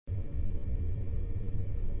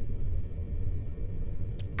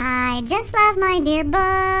I just love my dear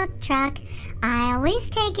book truck. I always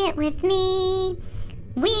take it with me.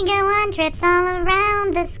 We go on trips all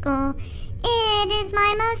around the school. It is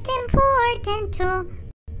my most important tool.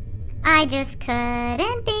 I just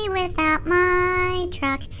couldn't be without my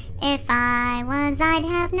truck. If I was, I'd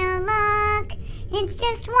have no luck. It's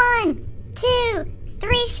just 1, 2,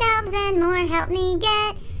 3 shelves and more help me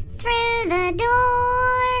get through the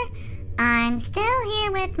door. I'm still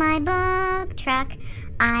here with my book truck.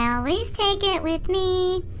 I always take it with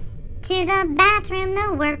me. To the bathroom,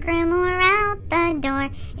 the workroom, or out the door.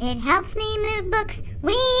 It helps me move books.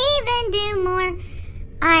 We even do more.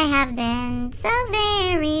 I have been so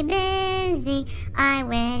very busy. I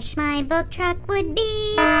wish my book truck would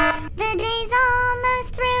be. The day's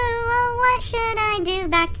almost through. Oh, what should I do?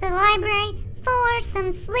 Back to the library for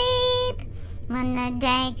some sleep. When the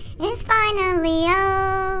day is finally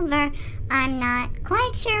over, I'm not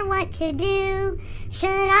quite sure what to do. Should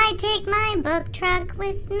I take my book truck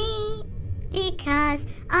with me? Because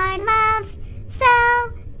our loves